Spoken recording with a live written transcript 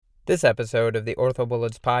This episode of the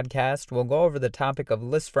OrthoBullets podcast will go over the topic of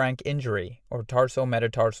Lisfranc injury, or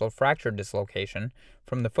tarsometatarsal fracture dislocation,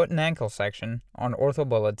 from the foot and ankle section on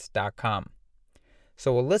orthobullets.com.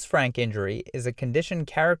 So a Lisfranc injury is a condition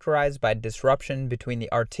characterized by disruption between the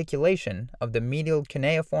articulation of the medial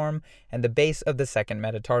cuneiform and the base of the second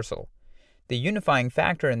metatarsal. The unifying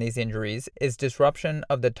factor in these injuries is disruption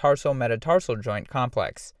of the tarsometatarsal joint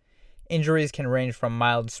complex. Injuries can range from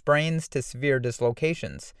mild sprains to severe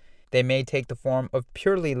dislocations. They may take the form of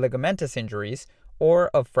purely ligamentous injuries or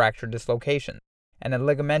of fracture dislocation. And a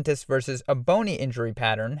ligamentous versus a bony injury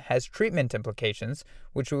pattern has treatment implications,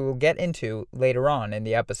 which we will get into later on in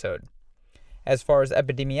the episode. As far as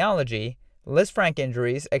epidemiology, Lisfranc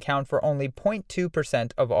injuries account for only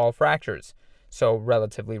 0.2% of all fractures, so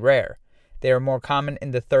relatively rare. They are more common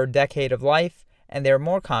in the third decade of life, and they are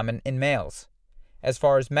more common in males. As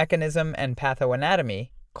far as mechanism and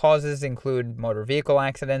pathoanatomy, causes include motor vehicle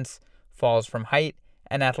accidents, falls from height,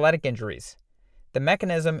 and athletic injuries. The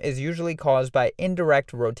mechanism is usually caused by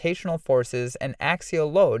indirect rotational forces and axial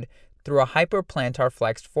load through a hyperplantar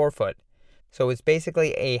flexed forefoot. So it's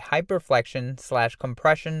basically a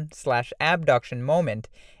hyperflexion/compression/abduction moment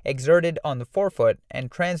exerted on the forefoot and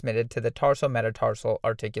transmitted to the tarsometatarsal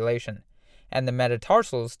articulation. And the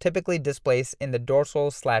metatarsals typically displace in the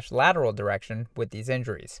dorsal/lateral direction with these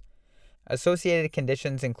injuries. Associated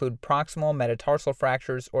conditions include proximal metatarsal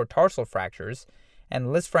fractures or tarsal fractures, and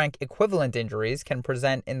Lisfranc equivalent injuries can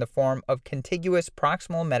present in the form of contiguous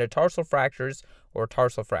proximal metatarsal fractures or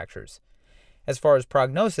tarsal fractures. As far as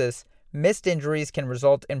prognosis, missed injuries can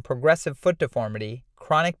result in progressive foot deformity,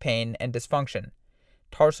 chronic pain, and dysfunction.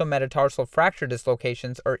 Tarsometatarsal fracture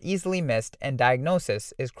dislocations are easily missed and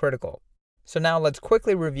diagnosis is critical. So now let's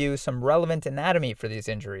quickly review some relevant anatomy for these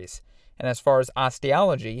injuries. And as far as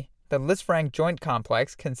osteology, the Lisfranc joint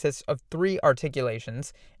complex consists of three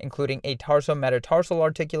articulations, including a tarsometatarsal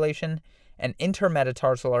articulation, an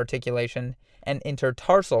intermetatarsal articulation, and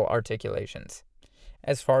intertarsal articulations.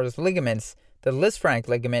 As far as ligaments, the Lisfranc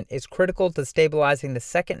ligament is critical to stabilizing the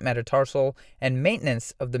second metatarsal and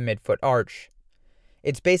maintenance of the midfoot arch.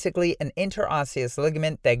 It's basically an interosseous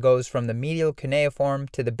ligament that goes from the medial cuneiform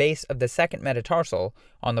to the base of the second metatarsal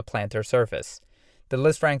on the plantar surface. The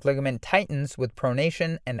Lisfranc ligament tightens with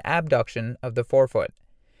pronation and abduction of the forefoot.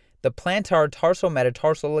 The plantar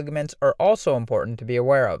tarsometatarsal ligaments are also important to be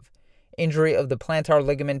aware of. Injury of the plantar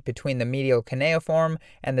ligament between the medial cuneiform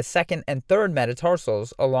and the second and third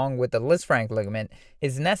metatarsals, along with the Lisfranc ligament,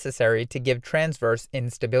 is necessary to give transverse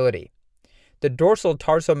instability. The dorsal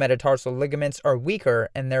tarsometatarsal ligaments are weaker,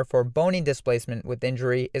 and therefore bony displacement with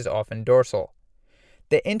injury is often dorsal.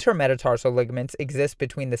 The intermetatarsal ligaments exist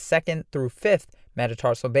between the second through fifth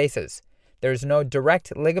metatarsal bases. There is no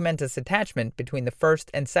direct ligamentous attachment between the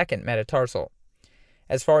first and second metatarsal.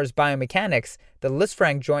 As far as biomechanics, the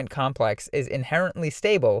Lisfranc joint complex is inherently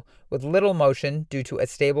stable with little motion due to a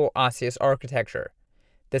stable osseous architecture.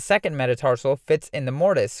 The second metatarsal fits in the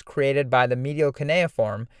mortise created by the medial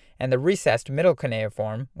cuneiform and the recessed middle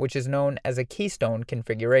cuneiform, which is known as a keystone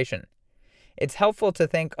configuration. It's helpful to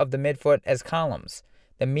think of the midfoot as columns.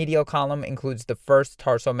 The medial column includes the first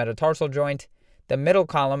tarsometatarsal joint, the middle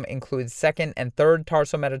column includes second and third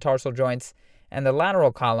tarsometatarsal joints, and the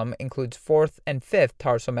lateral column includes fourth and fifth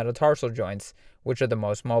tarsometatarsal joints, which are the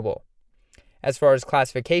most mobile. As far as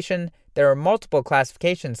classification, there are multiple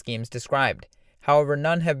classification schemes described. However,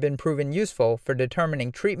 none have been proven useful for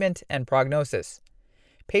determining treatment and prognosis.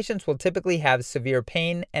 Patients will typically have severe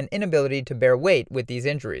pain and inability to bear weight with these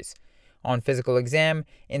injuries. On physical exam,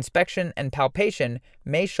 inspection and palpation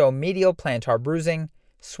may show medial plantar bruising,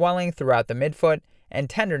 swelling throughout the midfoot, and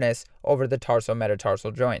tenderness over the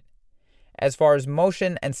tarsometatarsal joint. As far as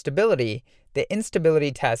motion and stability, the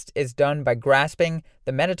instability test is done by grasping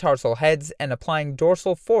the metatarsal heads and applying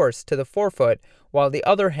dorsal force to the forefoot while the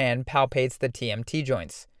other hand palpates the TMT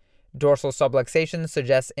joints. Dorsal subluxation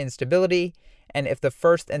suggests instability, and if the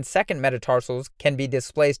first and second metatarsals can be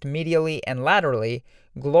displaced medially and laterally,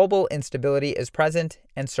 global instability is present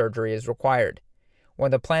and surgery is required.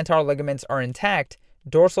 When the plantar ligaments are intact,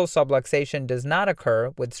 dorsal subluxation does not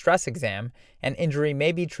occur with stress exam, and injury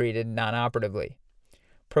may be treated non-operatively.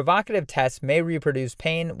 Provocative tests may reproduce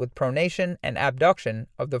pain with pronation and abduction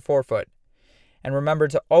of the forefoot. And remember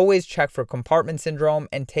to always check for compartment syndrome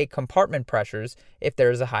and take compartment pressures if there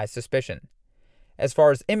is a high suspicion. As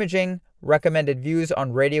far as imaging, recommended views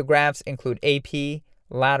on radiographs include AP,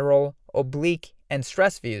 lateral, oblique, and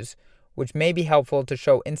stress views, which may be helpful to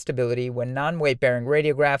show instability when non-weight-bearing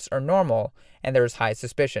radiographs are normal and there is high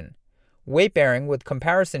suspicion. Weight-bearing with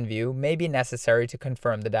comparison view may be necessary to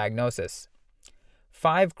confirm the diagnosis.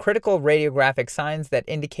 5 critical radiographic signs that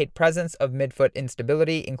indicate presence of midfoot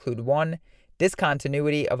instability include 1.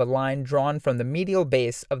 Discontinuity of a line drawn from the medial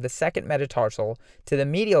base of the second metatarsal to the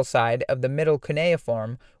medial side of the middle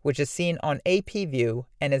cuneiform, which is seen on AP view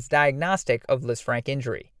and is diagnostic of Lisfranc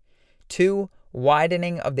injury. 2.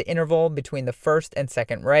 Widening of the interval between the first and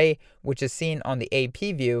second ray, which is seen on the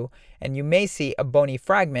AP view, and you may see a bony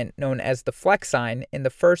fragment known as the flex sign in the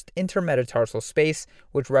first intermetatarsal space,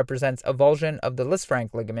 which represents avulsion of the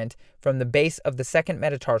Lisfranc ligament from the base of the second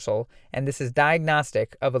metatarsal, and this is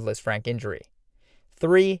diagnostic of a Lisfranc injury.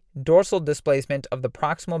 3. Dorsal displacement of the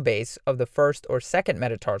proximal base of the first or second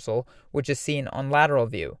metatarsal, which is seen on lateral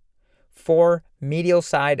view. 4. Medial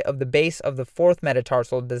side of the base of the fourth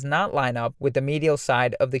metatarsal does not line up with the medial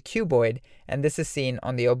side of the cuboid, and this is seen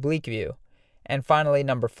on the oblique view. And finally,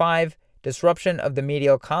 number 5, disruption of the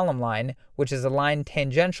medial column line, which is a line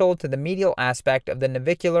tangential to the medial aspect of the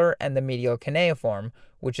navicular and the medial cuneiform,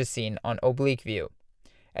 which is seen on oblique view.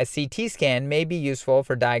 A CT scan may be useful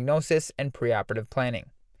for diagnosis and preoperative planning.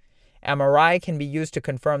 MRI can be used to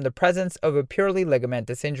confirm the presence of a purely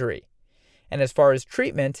ligamentous injury. And as far as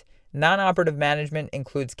treatment, non-operative management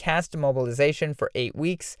includes cast immobilization for 8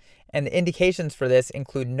 weeks, and the indications for this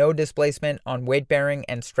include no displacement on weight-bearing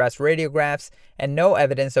and stress radiographs and no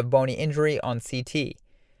evidence of bony injury on CT.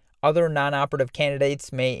 Other non-operative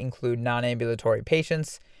candidates may include non-ambulatory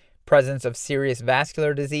patients, presence of serious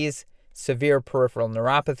vascular disease, severe peripheral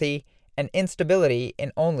neuropathy, and instability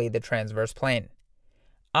in only the transverse plane.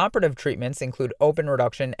 Operative treatments include open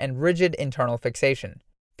reduction and rigid internal fixation,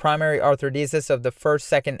 primary arthrodesis of the first,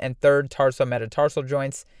 second, and third tarsometatarsal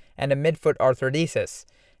joints, and a midfoot arthrodesis,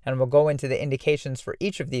 and we'll go into the indications for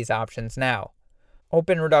each of these options now.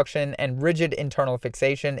 Open reduction and rigid internal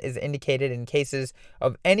fixation is indicated in cases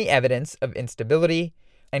of any evidence of instability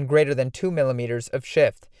and greater than 2 millimeters of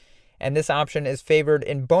shift, and this option is favored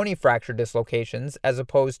in bony fracture dislocations as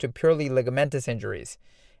opposed to purely ligamentous injuries,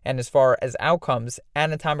 and as far as outcomes,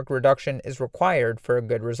 anatomic reduction is required for a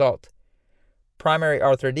good result. Primary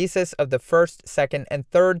arthrodesis of the first, second, and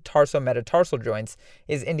third tarsometatarsal joints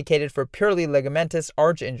is indicated for purely ligamentous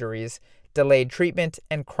arch injuries, delayed treatment,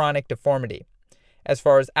 and chronic deformity. As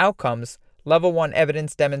far as outcomes, Level 1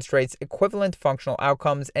 evidence demonstrates equivalent functional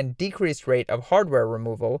outcomes and decreased rate of hardware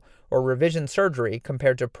removal or revision surgery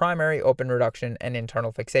compared to primary open reduction and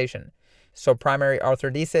internal fixation. So primary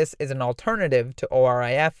arthrodesis is an alternative to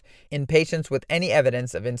ORIF in patients with any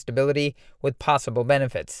evidence of instability with possible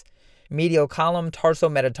benefits. Medial column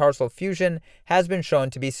tarsometatarsal fusion has been shown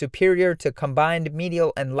to be superior to combined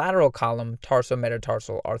medial and lateral column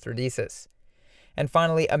tarsometatarsal arthrodesis. And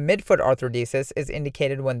finally, a midfoot arthrodesis is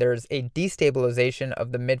indicated when there is a destabilization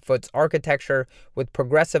of the midfoot's architecture with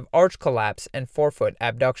progressive arch collapse and forefoot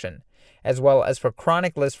abduction, as well as for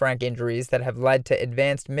chronic Lisfranc injuries that have led to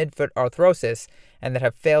advanced midfoot arthrosis and that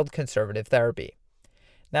have failed conservative therapy.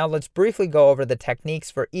 Now let's briefly go over the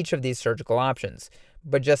techniques for each of these surgical options,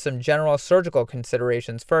 but just some general surgical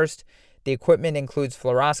considerations first. The equipment includes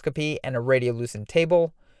fluoroscopy and a radiolucent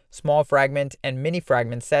table, small fragment and mini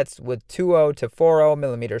fragment sets with 2.0 to 4.0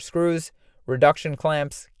 millimeter screws, reduction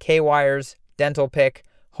clamps, K-wires, dental pick,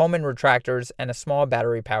 Hohmann retractors, and a small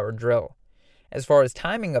battery-powered drill. As far as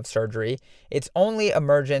timing of surgery, it's only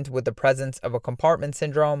emergent with the presence of a compartment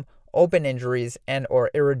syndrome, open injuries, and/or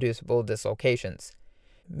irreducible dislocations.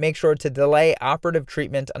 Make sure to delay operative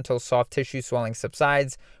treatment until soft tissue swelling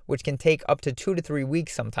subsides, which can take up to 2 to 3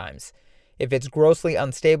 weeks sometimes. If it's grossly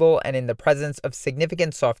unstable and in the presence of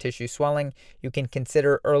significant soft tissue swelling, you can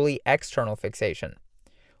consider early external fixation.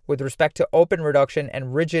 With respect to open reduction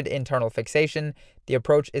and rigid internal fixation, the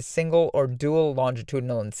approach is single or dual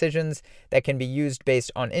longitudinal incisions that can be used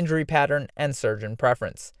based on injury pattern and surgeon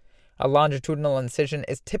preference. A longitudinal incision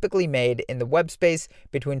is typically made in the web space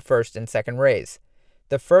between first and second rays.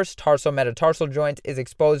 The first tarsometatarsal joint is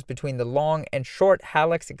exposed between the long and short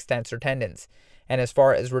hallux extensor tendons, and as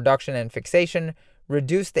far as reduction and fixation,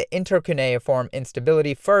 reduce the intercuneiform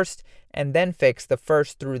instability first and then fix the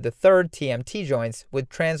first through the third TMT joints with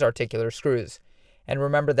transarticular screws. And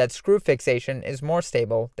remember that screw fixation is more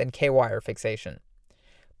stable than K-wire fixation.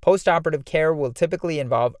 Postoperative care will typically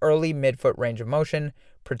involve early midfoot range of motion,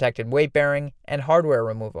 protected weight bearing, and hardware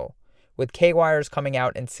removal, with K-wires coming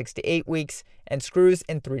out in 6 to 8 weeks and screws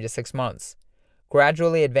in 3 to 6 months.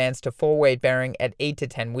 Gradually advance to full weight bearing at 8 to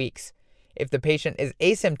 10 weeks. If the patient is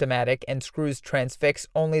asymptomatic and screws transfix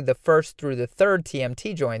only the first through the third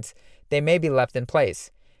TMT joints, they may be left in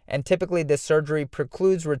place, and typically this surgery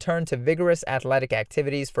precludes return to vigorous athletic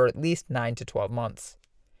activities for at least 9 to 12 months.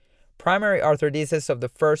 Primary arthrodesis of the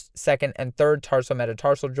first, second, and third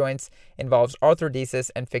tarsometatarsal joints involves arthrodesis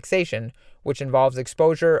and fixation, which involves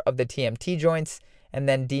exposure of the TMT joints and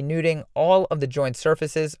then denuding all of the joint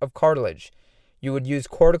surfaces of cartilage. You would use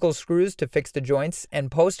cortical screws to fix the joints, and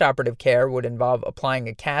postoperative care would involve applying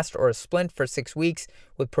a cast or a splint for 6 weeks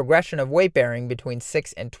with progression of weight bearing between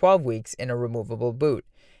 6 and 12 weeks in a removable boot,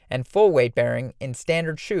 and full weight bearing in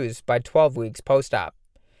standard shoes by 12 weeks post-op.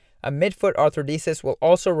 A midfoot arthrodesis will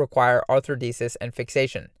also require arthrodesis and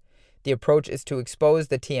fixation. The approach is to expose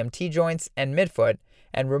the TMT joints and midfoot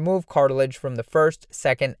and remove cartilage from the first,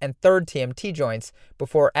 second, and third TMT joints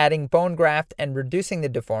before adding bone graft and reducing the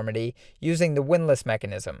deformity using the windlass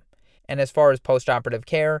mechanism. And as far as postoperative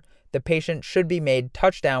care, the patient should be made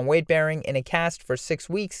touchdown weight bearing in a cast for 6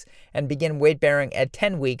 weeks and begin weight bearing at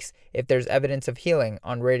 10 weeks if there's evidence of healing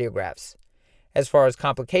on radiographs. As far as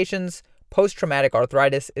complications, post-traumatic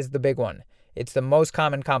arthritis is the big one. It's the most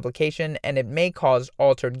common complication, and it may cause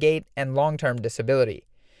altered gait and long-term disability.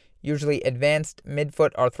 Usually advanced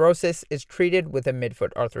midfoot arthrosis is treated with a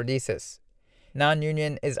midfoot arthrodesis.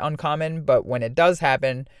 Non-union is uncommon, but when it does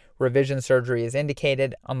happen, revision surgery is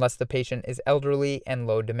indicated unless the patient is elderly and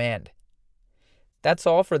low demand. That's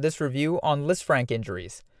all for this review on Lisfranc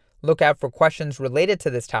injuries. Look out for questions related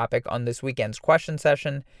to this topic on this weekend's question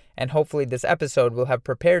session, and hopefully this episode will have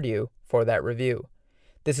prepared you for that review.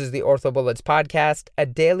 This is the OrthoBullets podcast, a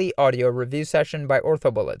daily audio review session by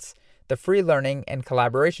OrthoBullets, the free learning and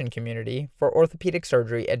collaboration community for orthopedic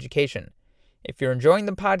surgery education. If you're enjoying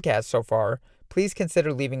the podcast so far, please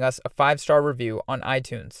consider leaving us a 5-star review on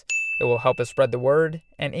iTunes. It will help us spread the word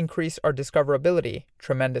and increase our discoverability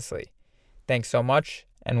tremendously. Thanks so much,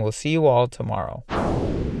 and we'll see you all tomorrow.